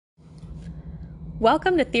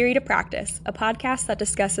Welcome to Theory to Practice, a podcast that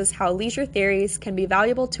discusses how leisure theories can be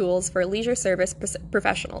valuable tools for leisure service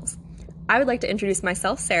professionals. I would like to introduce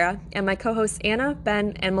myself, Sarah, and my co-hosts Anna,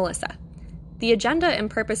 Ben, and Melissa. The agenda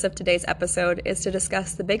and purpose of today's episode is to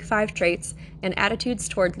discuss the Big Five traits and attitudes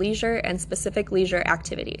toward leisure and specific leisure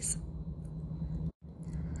activities.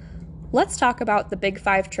 Let's talk about the Big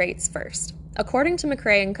Five traits first. According to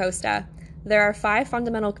McCrae and Costa, there are 5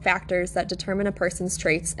 fundamental factors that determine a person's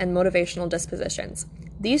traits and motivational dispositions.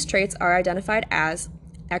 These traits are identified as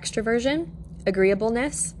extroversion,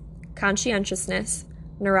 agreeableness, conscientiousness,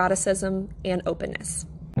 neuroticism, and openness.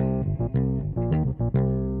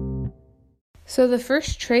 So the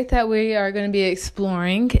first trait that we are going to be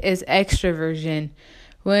exploring is extroversion.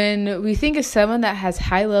 When we think of someone that has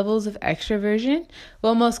high levels of extroversion,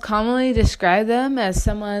 we'll most commonly describe them as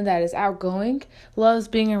someone that is outgoing, loves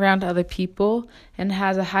being around other people, and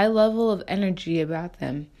has a high level of energy about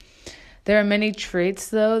them. There are many traits,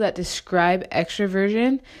 though, that describe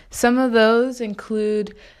extroversion. Some of those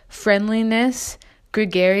include friendliness,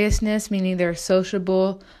 gregariousness, meaning they're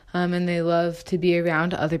sociable and they love to be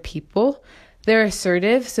around other people. They're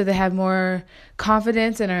assertive, so they have more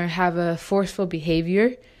confidence and have a forceful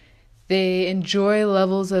behavior. They enjoy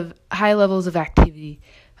high levels of activity.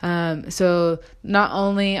 So not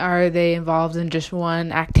only are they involved in just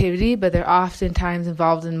one activity, but they're oftentimes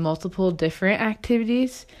involved in multiple different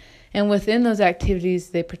activities. And within those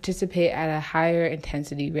activities, they participate at a higher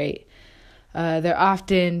intensity rate. They're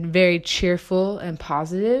often very cheerful and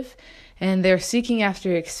positive, and they're seeking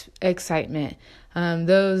after excitement.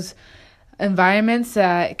 Those environments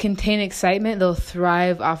that contain excitement, they'll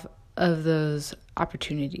thrive off of those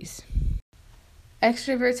opportunities.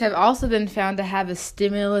 Extroverts have also been found to have a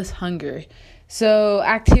stimulus hunger. So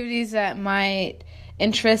activities that might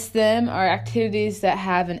interest them are activities that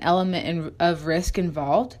have an element of risk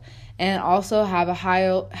involved and also have a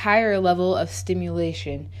higher level of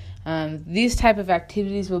stimulation. These type of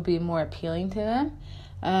activities will be more appealing to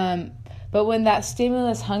them. But when that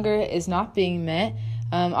stimulus hunger is not being met,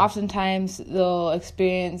 oftentimes they'll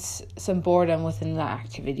experience some boredom within the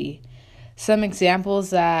activity. Some examples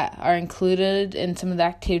that are included in some of the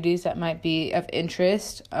activities that might be of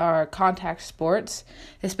interest are contact sports,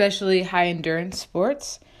 especially high endurance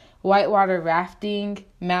sports, whitewater rafting,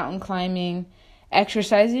 mountain climbing.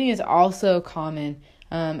 Exercising is also common,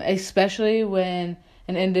 especially when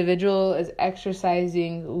an individual is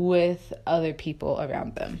exercising with other people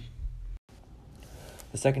around them.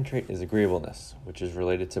 The second trait is agreeableness, which is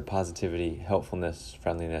related to positivity, helpfulness,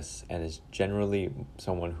 friendliness, and is generally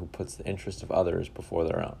someone who puts the interest of others before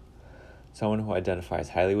their own. Someone who identifies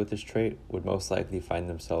highly with this trait would most likely find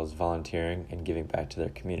themselves volunteering and giving back to their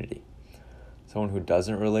community. Someone who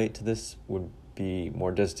doesn't relate to this would be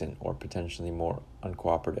more distant or potentially more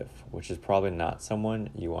uncooperative, which is probably not someone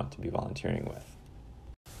you want to be volunteering with.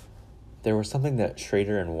 There was something that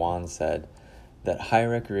Schrader and Wan said, that high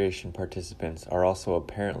recreation participants are also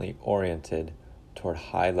apparently oriented toward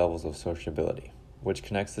high levels of sociability, which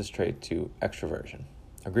connects this trait to extroversion.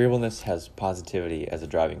 Agreeableness has positivity as a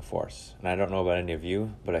driving force, and I don't know about any of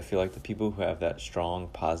you, but I feel like the people who have that strong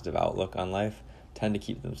positive outlook on life tend to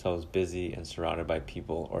keep themselves busy and surrounded by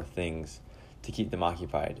people or things to keep them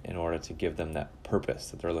occupied in order to give them that purpose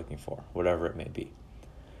that they're looking for, whatever it may be.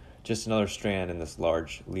 Just another strand in this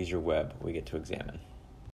large leisure web we get to examine.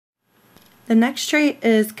 The next trait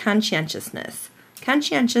is conscientiousness.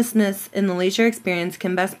 Conscientiousness in the leisure experience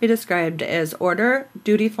can best be described as order,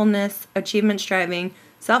 dutifulness, achievement striving,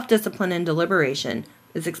 self-discipline, and deliberation,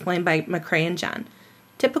 as explained by McCrae and John.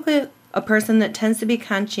 Typically, a person that tends to be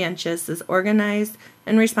conscientious is organized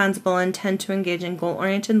and responsible and tend to engage in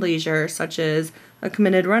goal-oriented leisure, such as a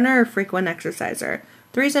committed runner or frequent exerciser.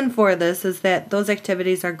 The reason for this is that those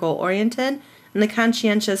activities are goal-oriented, and the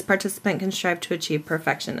conscientious participant can strive to achieve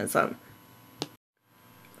perfectionism.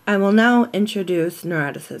 I will now introduce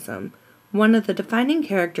neuroticism. One of the defining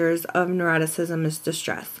characters of neuroticism is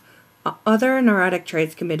distress. Other neurotic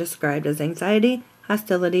traits can be described as anxiety,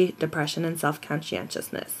 hostility, depression, and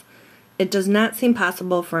self-conscientiousness. It does not seem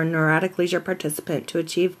possible for a neurotic leisure participant to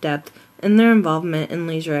achieve depth in their involvement in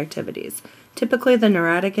leisure activities. Typically, the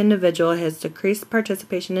neurotic individual has decreased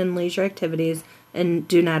participation in leisure activities and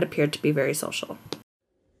do not appear to be very social.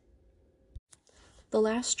 The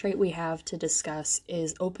last trait we have to discuss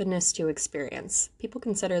is openness to experience. People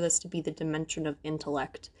consider this to be the dimension of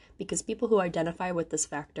intellect because people who identify with this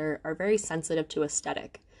factor are very sensitive to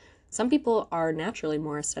aesthetic. Some people are naturally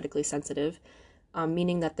more aesthetically sensitive,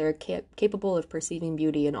 meaning that they're capable of perceiving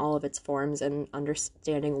beauty in all of its forms and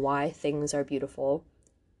understanding why things are beautiful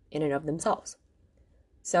in and of themselves.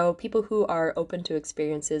 So people who are open to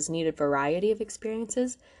experiences need a variety of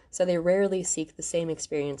experiences, so they rarely seek the same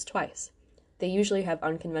experience twice. They usually have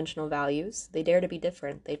unconventional values. They dare to be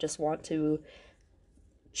different. They just want to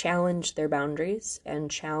challenge their boundaries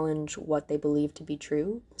and challenge what they believe to be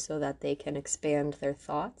true so that they can expand their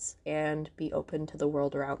thoughts and be open to the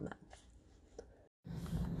world around them.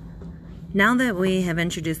 Now that we have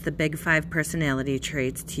introduced the Big 5 personality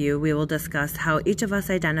traits to you, we will discuss how each of us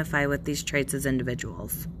identify with these traits as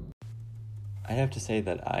individuals. I'd have to say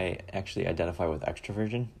that I actually identify with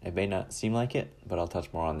extroversion. It may not seem like it, but I'll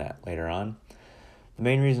touch more on that later on. The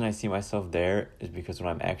main reason I see myself there is because when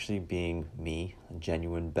I'm actually being me, a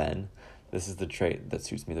genuine Ben, this is the trait that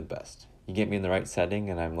suits me the best. You get me in the right setting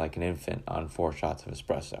and I'm like an infant on 4 shots of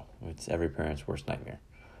espresso. It's every parent's worst nightmare.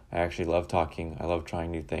 I actually love talking, I love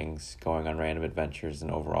trying new things, going on random adventures,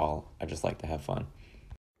 and overall, I just like to have fun.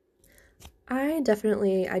 I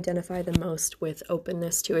definitely identify the most with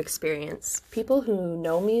openness to experience. People who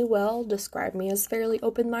know me well describe me as fairly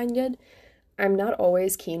open-minded. I'm not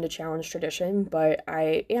always keen to challenge tradition, but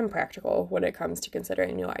I am practical when it comes to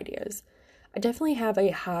considering new ideas. I definitely have a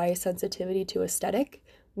high sensitivity to aesthetic,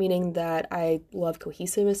 meaning that I love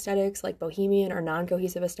cohesive aesthetics like bohemian or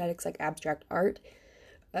non-cohesive aesthetics like abstract art.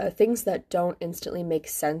 Things that don't instantly make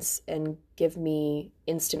sense and give me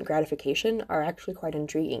instant gratification are actually quite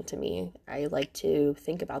intriguing to me. I like to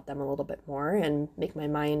think about them a little bit more and make my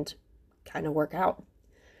mind kind of work out.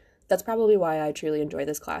 That's probably why I truly enjoy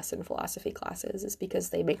this class and philosophy classes, is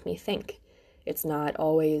because they make me think. It's not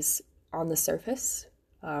always on the surface.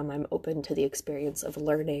 I'm open to the experience of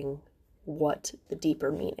learning what the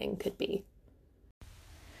deeper meaning could be.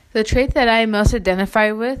 The trait that I most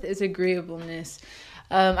identify with is agreeableness.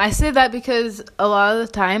 I say that because a lot of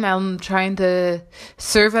the time I'm trying to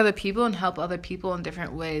serve other people and help other people in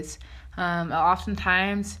different ways.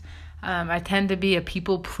 Oftentimes, I tend to be a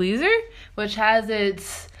people pleaser, which has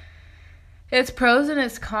its pros and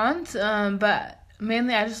its cons, but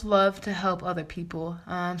mainly I just love to help other people.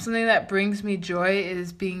 Something that brings me joy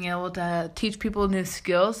is being able to teach people new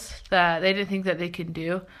skills that they didn't think that they could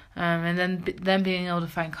do, and then being able to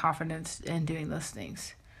find confidence in doing those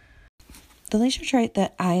things. The leisure trait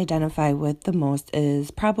that I identify with the most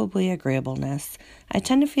is probably agreeableness. I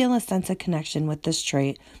tend to feel a sense of connection with this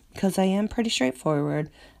trait because I am pretty straightforward.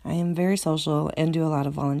 I am very social and do a lot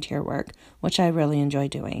of volunteer work, which I really enjoy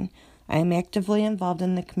doing. I am actively involved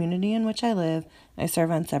in the community in which I live. I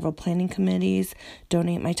serve on several planning committees,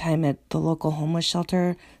 donate my time at the local homeless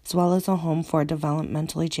shelter, as well as a home for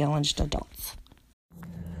developmentally challenged adults.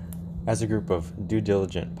 As a group of due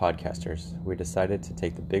diligent podcasters, we decided to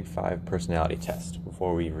take the Big 5 personality test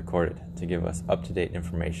before we recorded to give us up-to-date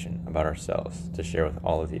information about ourselves to share with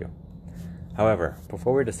all of you. However,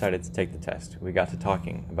 before we decided to take the test, we got to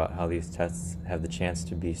talking about how these tests have the chance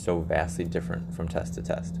to be so vastly different from test to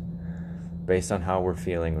test, based on how we're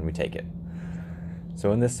feeling when we take it.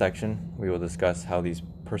 So in this section, we will discuss how these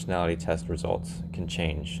personality test results can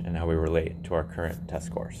change and how we relate to our current test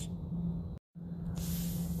scores.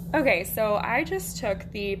 Okay, so I just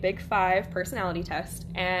took the Big 5 personality test,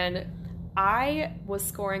 and I was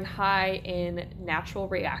scoring high in natural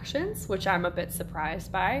reactions, which I'm a bit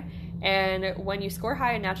surprised by. And when you score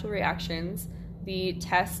high in natural reactions, the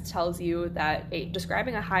test tells you that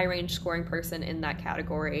describing a high range scoring person in that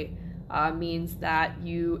category means that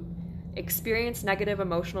you experience negative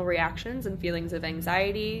emotional reactions and feelings of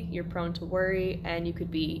anxiety, you're prone to worry, and you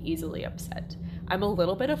could be easily upset. I'm a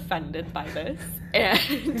little bit offended by this,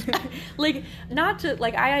 and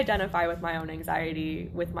I identify with my own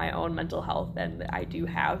anxiety, with my own mental health, and I do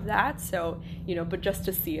have that, so, but just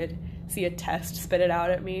to see a test spit it out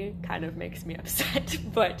at me kind of makes me upset.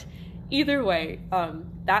 But either way,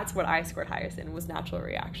 that's what I scored highest in, was natural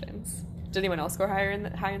reactions. Did anyone else score high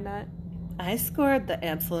in that? I scored the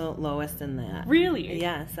absolute lowest in that. Really?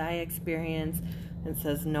 Yes, I experienced, it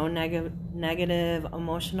says no negative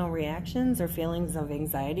emotional reactions or feelings of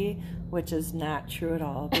anxiety, which is not true at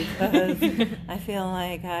all, because I feel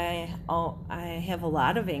like I have a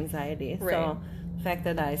lot of anxiety. Right. So the fact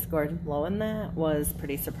that I scored low in that was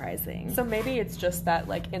pretty surprising. So maybe it's just that,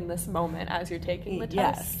 in this moment as you're taking the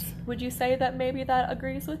test, yes. Would you say that maybe that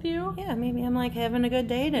agrees with you? Yeah, maybe I'm having a good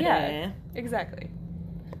day today. Yeah, exactly.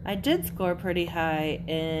 I did score pretty high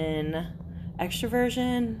in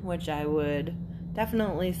extroversion, which I would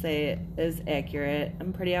definitely say is accurate.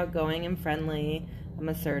 I'm pretty outgoing and friendly. I'm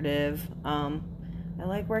assertive. I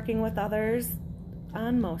like working with others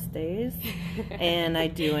on most days. And I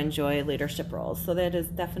do enjoy leadership roles. So that is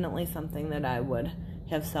definitely something that I would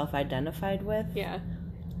have self-identified with. Yeah.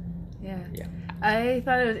 I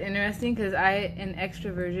thought it was interesting because in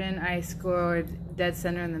extroversion, I scored dead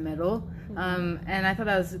center in the middle. And I thought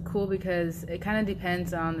that was cool because it kind of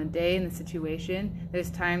depends on the day and the situation. There's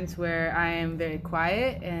times where I am very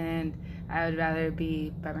quiet and I would rather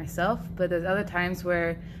be by myself, but there's other times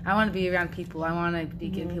where I want to be around people. I want to be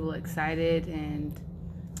getting people excited and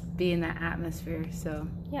be in that atmosphere. So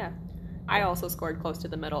yeah, I also scored close to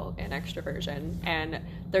the middle in extroversion, and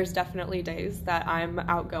there's definitely days that I'm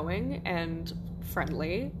outgoing and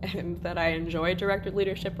friendly and that I enjoy directed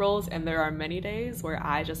leadership roles, and there are many days where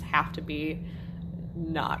I just have to be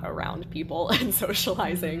not around people and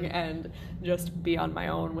socializing and just be on my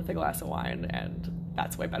own with a glass of wine, and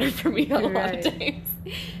that's way better for me a lot of days.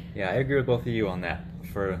 Yeah, I agree with both of you on that.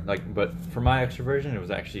 But for my extroversion, it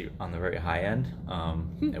was actually on the very high end,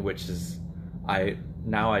 which is, I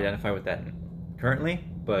now identify with that currently,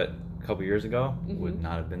 but a couple years ago would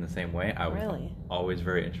not have been the same way. I was always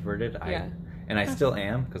very introverted. And I still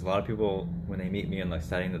am, because a lot of people, when they meet me in the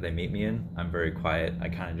setting that they meet me in, I'm very quiet. I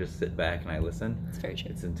kind of just sit back and I listen. It's very true.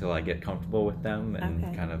 It's until I get comfortable with them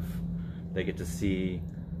and kind of they get to see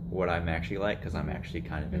what I'm actually like, because I'm actually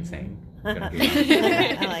kind of insane. I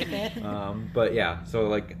like it. But yeah, so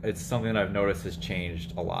like it's something that I've noticed has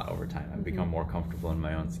changed a lot over time. I've become more comfortable in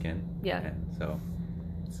my own skin. Yeah. And so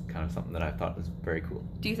it's kind of something that I thought was very cool.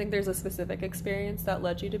 Do you think there's a specific experience that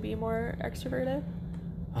led you to be more extroverted?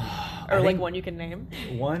 Or like one you can name?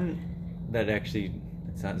 One that actually,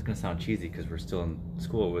 it's going to sound cheesy because we're still in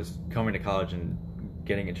school, was coming to college and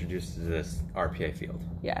getting introduced to this RPA field.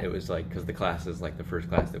 Yeah. It was like, because the classes, like the first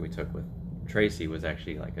class that we took with Tracy was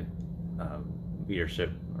actually like a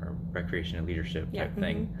leadership or recreation and leadership type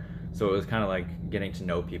thing. So it was kind of like getting to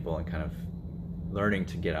know people and kind of learning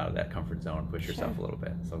to get out of that comfort zone, push yourself a little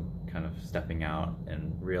bit. So kind of stepping out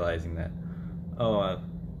and realizing that,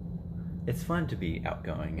 it's fun to be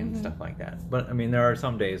outgoing and stuff like that. But I mean, there are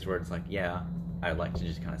some days where it's like, yeah, I'd like to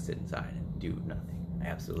just kind of sit inside and do nothing,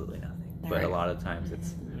 absolutely nothing. But a lot of times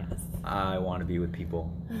it's, I want to be with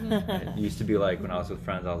people. It used to be like when I was with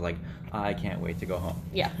friends, I was like, I can't wait to go home.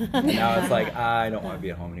 Yeah. And now it's like, I don't want to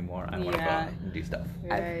be at home anymore. I want to go out and do stuff.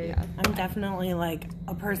 I'm definitely like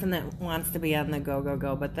a person that wants to be on the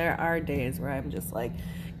go, but there are days where I'm just like,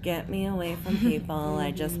 get me away from people. I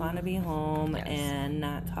just want to be home and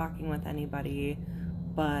not talking with anybody.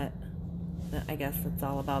 But I guess it's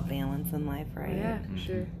all about balance in life, right? Yeah, for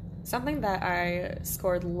sure. Something that I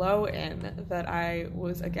scored low in, that I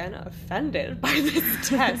was, again, offended by this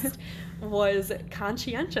test, was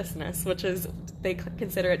conscientiousness, which is, they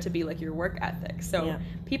consider it to be like your work ethic. So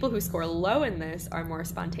people who score low in this are more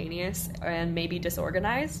spontaneous and maybe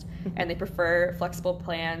disorganized, and they prefer flexible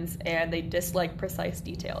plans, and they dislike precise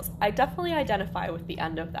details. I definitely identify with the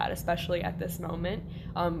end of that, especially at this moment.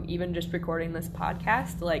 Even just recording this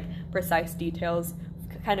podcast, like precise details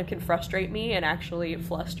kind of can frustrate me and actually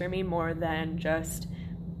fluster me more than just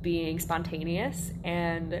being spontaneous.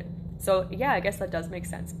 And so, yeah, I guess that does make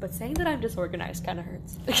sense. But saying that I'm disorganized kind of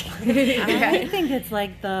hurts. I think it's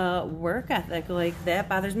like the work ethic. Like, that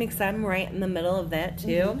bothers me because I'm right in the middle of that,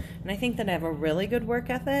 too. And I think that I have a really good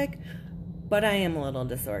work ethic, but I am a little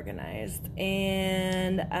disorganized.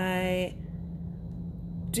 And I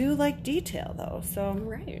do like detail, though. So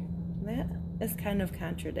that is kind of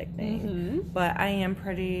contradicting, but I am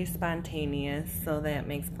pretty spontaneous, so that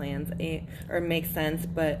makes plans makes sense.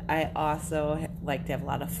 But I also like to have a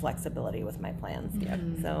lot of flexibility with my plans.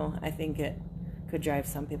 So I think it could drive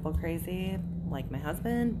some people crazy, like my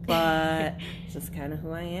husband, but it's just kind of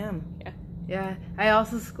who I am. Yeah, I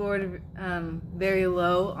also scored very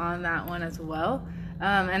low on that one as well.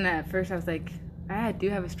 And at first I was like, I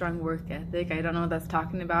do have a strong work ethic. I don't know what that's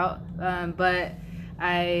talking about, but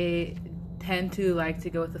I tend to like to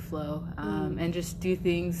go with the flow and just do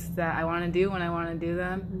things that I want to do when I want to do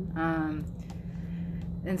them.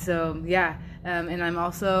 And so, and I'm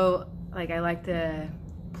also, like, I like to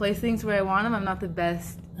place things where I want them. I'm not the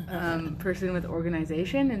best person with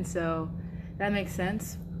organization, and so that makes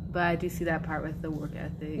sense. But I do see that part with the work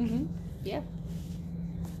ethic. Yeah.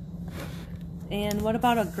 And what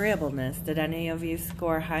about agreeableness? Did any of you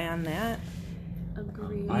score high on that?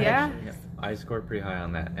 Agree. I scored pretty high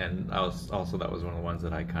on that, and that was one of the ones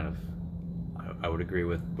that I kind of I would agree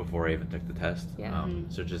with before I even took the test.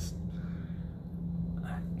 So just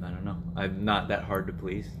I don't know. I'm not that hard to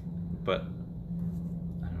please, but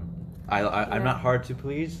I'm not hard to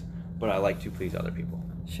please, but I like to please other people.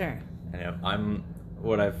 Sure. And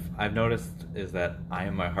what I've noticed is that I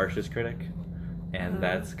am my harshest critic, and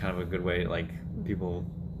that's kind of a good way. Like, people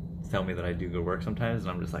tell me that I do good work sometimes,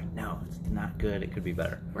 and I'm just like, no, it's not good. It could be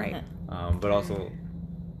better. Right. But also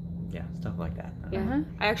Yeah, stuff like that. Yeah.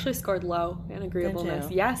 I actually scored low in agreeableness.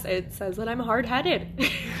 Did you? Yes, it says that I'm hard-headed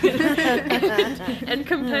and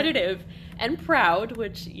competitive and proud,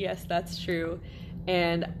 which, yes, that's true.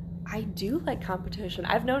 And I do like competition.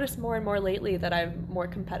 I've noticed more and more lately that I'm more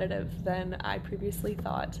competitive than I previously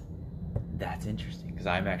thought. That's interesting, because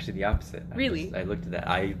I'm actually the opposite. Really? I looked at that.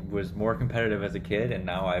 I was more competitive as a kid, and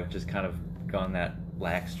now I've just kind of gone that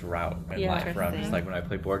laxed route in life, where I'm just like, when I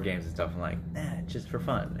play board games and stuff, I'm like, just for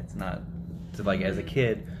fun. It's not, so like, as a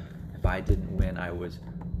kid, if I didn't win, I was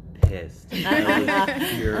pissed. I was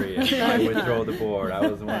furious. I would throw the board. I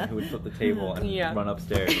was the one who would flip the table and run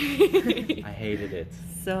upstairs. I hated it.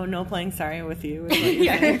 So no playing sorry with you.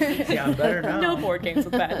 Yeah, I'm better now. No board games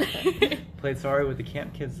with that. Played sorry with the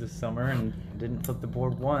camp kids this summer and didn't flip the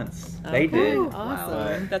board once. They did. Awesome.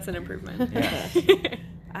 Wow. That's an improvement. Yeah.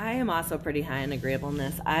 I am also pretty high in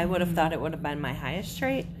agreeableness. I would have thought it would have been my highest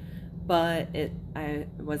trait, but I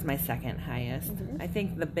was my second highest. I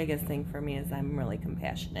think the biggest thing for me is I'm really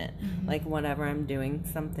compassionate. Like whenever I'm doing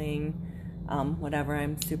something, whatever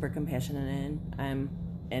I'm super compassionate in, I'm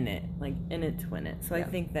in it, like in it to win it. So I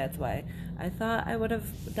think that's why I thought I would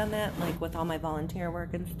have done that, like with all my volunteer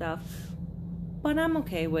work and stuff. But I'm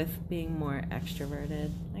okay with being more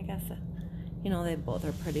extroverted. I guess, they both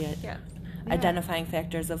are pretty identifying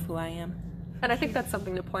factors of who I am. And I think that's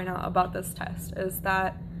something to point out about this test, is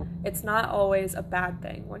that it's not always a bad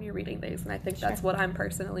thing when you're reading these. And I think that's what I'm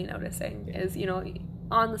personally noticing is,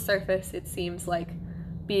 on the surface, it seems like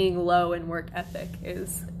being low in work ethic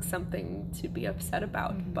is something to be upset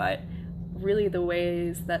about. But really the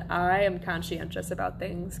ways that I am conscientious about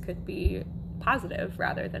things could be positive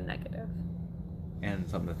rather than negative. And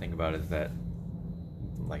something to think about is that,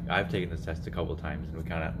 like, I've taken this test a couple of times, and we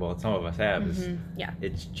kind of, some of us have,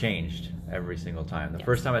 it's changed every single time. The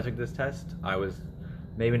first time I took this test, I was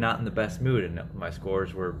maybe not in the best mood, and my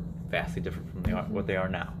scores were vastly different from what they are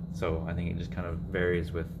now. So I think it just kind of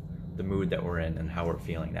varies with the mood that we're in and how we're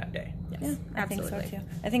feeling that day. Yes, yeah, I think so too.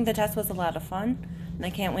 I think the test was a lot of fun, and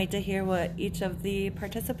I can't wait to hear what each of the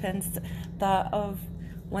participants thought of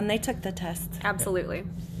when they took the test. Absolutely.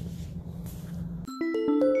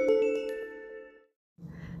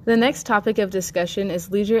 The next topic of discussion is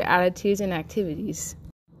leisure attitudes and activities.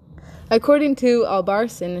 According to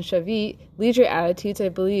Albarson and Shavit, leisure attitudes are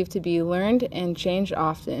believed to be learned and changed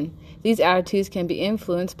often. These attitudes can be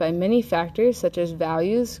influenced by many factors such as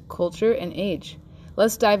values, culture, and age.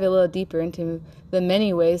 Let's dive a little deeper into the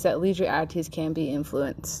many ways that leisure attitudes can be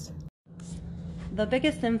influenced. The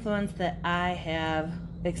biggest influence that I have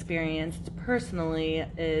experienced personally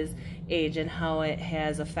is age and how it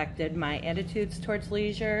has affected my attitudes towards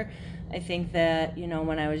leisure. I think that,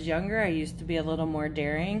 when I was younger, I used to be a little more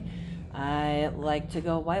daring. I liked to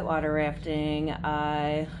go whitewater rafting.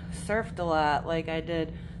 I surfed a lot. Like, I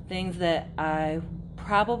did things that I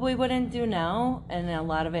probably wouldn't do now, and a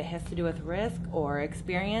lot of it has to do with risk or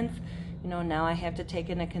experience. Now I have to take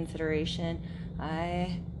into consideration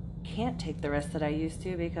I can't take the risk that I used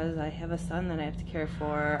to because I have a son that I have to care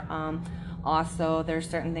for. Also, there's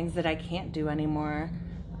certain things that I can't do anymore.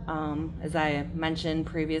 As I mentioned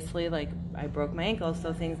previously, like I broke my ankle,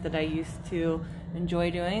 so things that I used to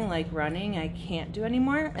enjoy doing, like running, I can't do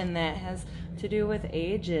anymore, and that has to do with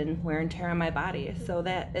age and wear and tear on my body. So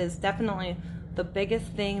that is definitely the biggest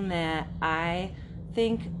thing that I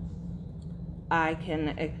think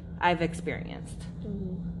I've experienced.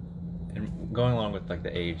 And going along with like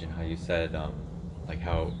the age and how you said, like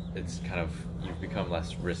how it's kind of, you've become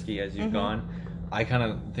less risky as you've gone. I kind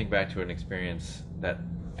of think back to an experience that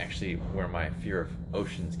actually where my fear of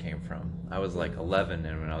oceans came from. I was like 11,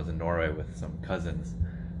 and when I was in Norway with some cousins,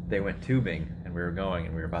 they went tubing, and we were going,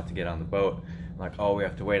 and we were about to get on the boat. I'm like, oh, we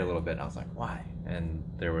have to wait a little bit. And I was like, why? And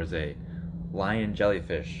there was a lion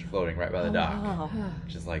jellyfish floating right by the dock,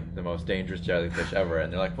 which is like the most dangerous jellyfish ever.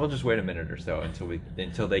 And they're like, well, just wait a minute or so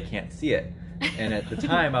until they can't see it. And at the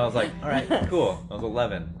time, I was like, all right, cool. I was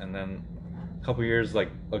 11, and then a couple years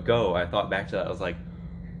ago, I thought back to that. I was like,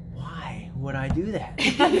 why would I do that?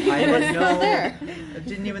 I didn't know. I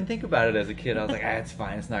didn't even think about it as a kid. I was like, it's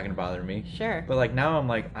fine. It's not going to bother me. Sure. But like now I'm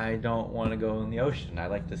like, I don't want to go in the ocean. I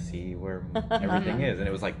like to see where everything is. And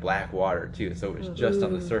it was like black water too. So it was just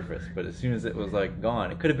on the surface. But as soon as it was like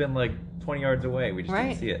gone, it could have been like 20 yards away. We just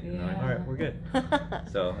didn't see it. And I'm like, all right, we're good.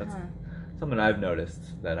 So that's something I've noticed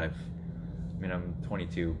that I'm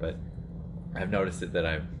 22, but I've noticed it that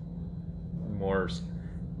I'm more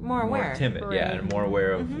aware, timid, right. and more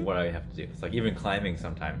aware of what I have to do. It's like even climbing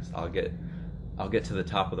sometimes. I'll get to the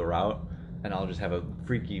top of the route, and I'll just have a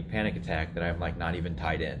freaky panic attack that I'm like not even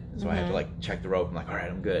tied in. So I have to like check the rope. I'm like, all right,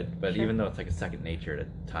 I'm good. But even though it's like a second nature to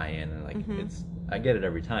tie in, and like I get it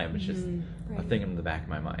every time. It's just a thing in the back of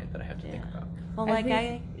my mind that I have to think about. Well,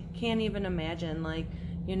 I can't even imagine, like,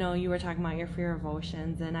 you know, you were talking about your fear of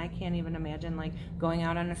oceans, and I can't even imagine, like, going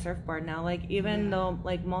out on a surfboard now. Like, even though,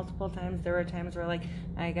 like, multiple times, there were times where, like,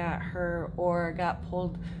 I got hurt or got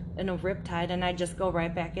pulled in a riptide, and I just go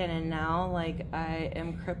right back in, and now, like, I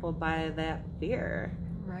am crippled by that fear.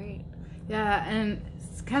 Right. Yeah, and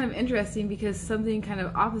it's kind of interesting because something kind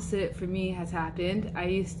of opposite for me has happened. I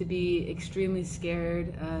used to be extremely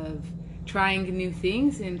scared of trying new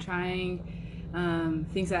things and trying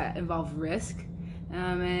things that involve risk.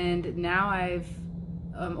 And now I've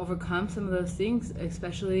overcome some of those things,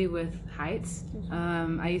 especially with heights.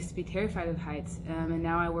 I used to be terrified of heights, and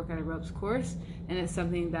now I work at a ropes course, and it's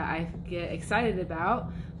something that I get excited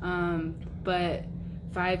about. But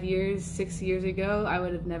 5 years, 6 years ago, I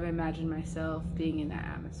would have never imagined myself being in that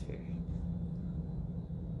atmosphere.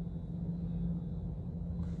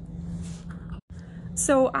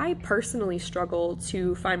 So I personally struggle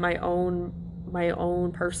to find my own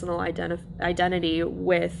personal identity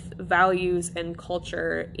with values and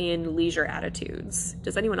culture in leisure attitudes.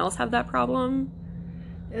 Does anyone else have that problem?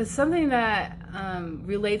 It's something that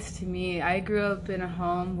relates to me. I grew up in a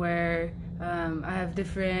home where I have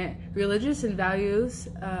different religious and values,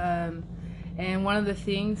 and one of the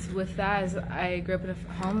things with that is I grew up in a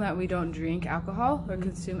home that we don't drink alcohol or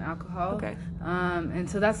consume alcohol. Okay. And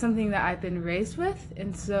so that's something that I've been raised with,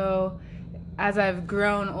 and so as I've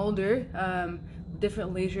grown older,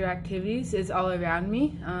 different leisure activities is all around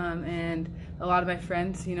me, and a lot of my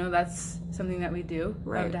friends, you know, that's something that we do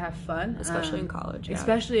to have fun, especially in college. Yeah.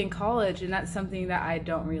 Especially in college, and that's something that I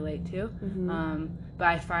don't relate to. But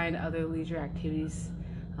I find other leisure activities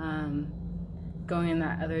going in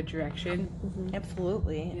that other direction.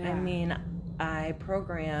 Absolutely. Yeah. I mean, I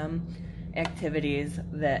program activities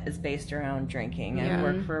that is based around drinking. I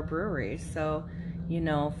work for a brewery, so, you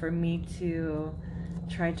know, for me to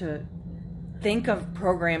try to think of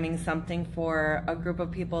programming something for a group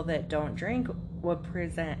of people that don't drink would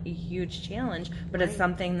present a huge challenge, but it's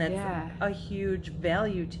something that's a huge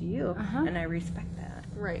value to you, and I respect that.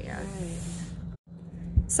 Right, yeah.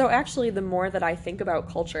 So actually, the more that I think about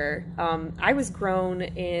culture, I was grown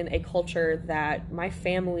in a culture that my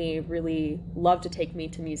family really loved to take me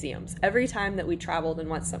to museums. Every time that we traveled and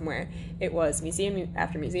went somewhere, it was museum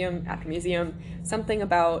after museum after museum, something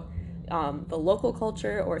about the local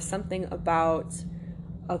culture or something about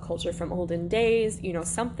a culture from olden days, you know,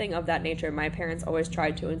 something of that nature. My parents always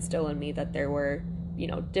tried to instill in me that there were, you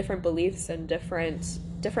know, different beliefs and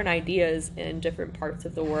different ideas in different parts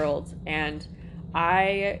of the world, and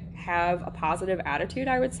I have a positive attitude,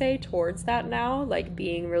 I would say, towards that now. Like,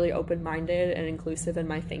 being really open-minded and inclusive in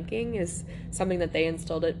my thinking is something that they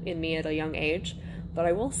instilled in me at a young age. But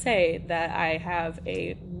I will say that I have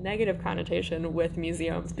a negative connotation with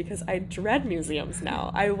museums because I dread museums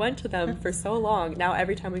now. I went to them for so long. Now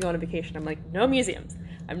every time we go on a vacation, I'm like, no museums.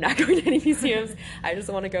 I'm not going to any museums. I just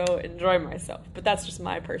want to go enjoy myself. But that's just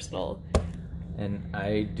my personal... And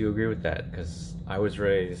I do agree with that, because I was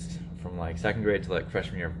raised from like second grade to like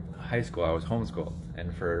freshman year of high school. I was homeschooled,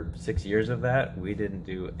 and for 6 years of that, we didn't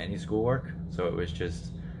do any schoolwork. So it was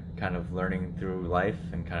just kind of learning through life,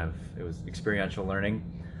 and it was experiential learning.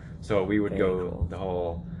 So we would go the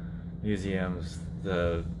whole museums,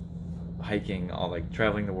 the hiking, all like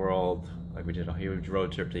traveling the world. Like, we did a huge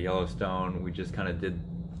road trip to Yellowstone. We just kind of did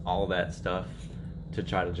all that stuff to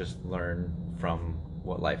try to just learn from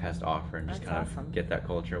what life has to offer, and just of get that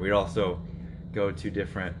culture. We'd also go to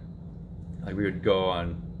different, like, we would go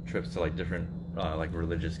on trips to like different like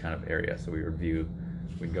religious kind of areas. So we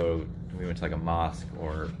went to like a mosque,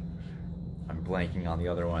 or I'm blanking on the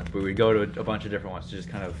other ones, but we'd go to a bunch of different ones to just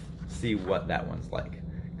kind of see what that one's like.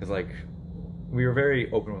 Because like, we were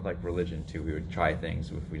very open with like religion too. We would try things.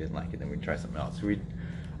 If we didn't like it, then we'd try something else.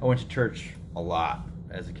 I went to church a lot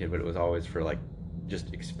as a kid, but it was always for like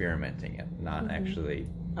just experimenting it, not actually.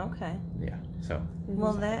 Okay. Yeah. So.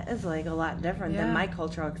 Well, that is like a lot different than my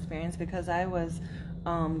cultural experience, because I was,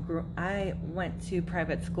 I went to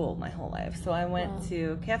private school my whole life. So I went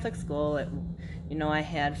to Catholic school. You know, I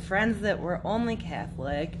had friends that were only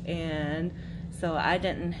Catholic, and so I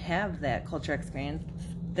didn't have that culture experience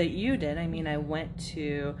that you did. I mean, I went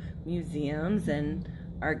to museums and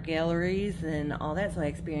art galleries and all that, so I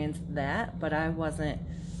experienced that, but I wasn't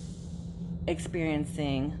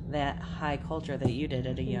experiencing that high culture that you did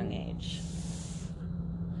at a young age.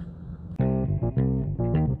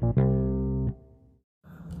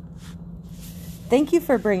 Thank you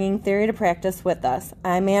for bringing Theory to Practice with us.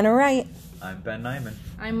 I'm Anna Wright. I'm Ben Nyman.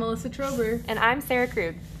 I'm Melissa Trober. And I'm Sarah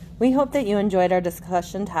Krug. We hope that you enjoyed our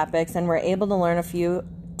discussion topics and were able to learn a few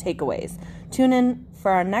takeaways. Tune in for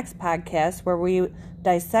our next podcast where we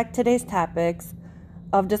dissect today's topics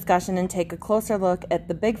of discussion and take a closer look at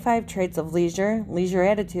the big 5 traits of leisure, leisure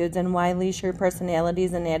attitudes, and why leisure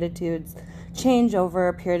personalities and attitudes change over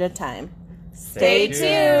a period of time. Stay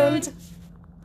tuned!